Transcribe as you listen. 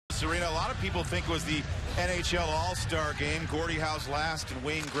Alliance Arena. A lot of people think it was the NHL All-Star game. Gordie Howe's last and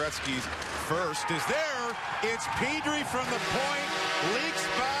Wayne Gretzky's first is there. It's Pedrie from the point, leaks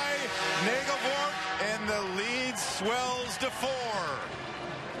by Nagelvort, and the lead swells to 4.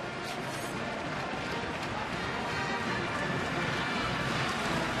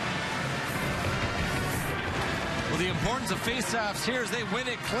 Well, the importance of faceoffs here is they win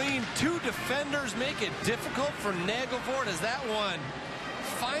it clean. 2 defenders make it difficult for Nagelvort as that one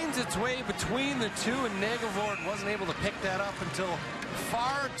finds its way between the 2, and Nagelvort wasn't able to pick that up until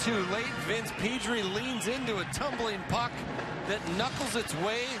far too late. Vince Pedrie leans into a tumbling puck that knuckles its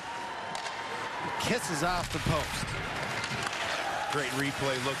way, kisses off the post. Great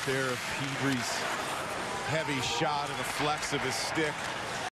replay look there of Pedrie's heavy shot and the flex of his stick.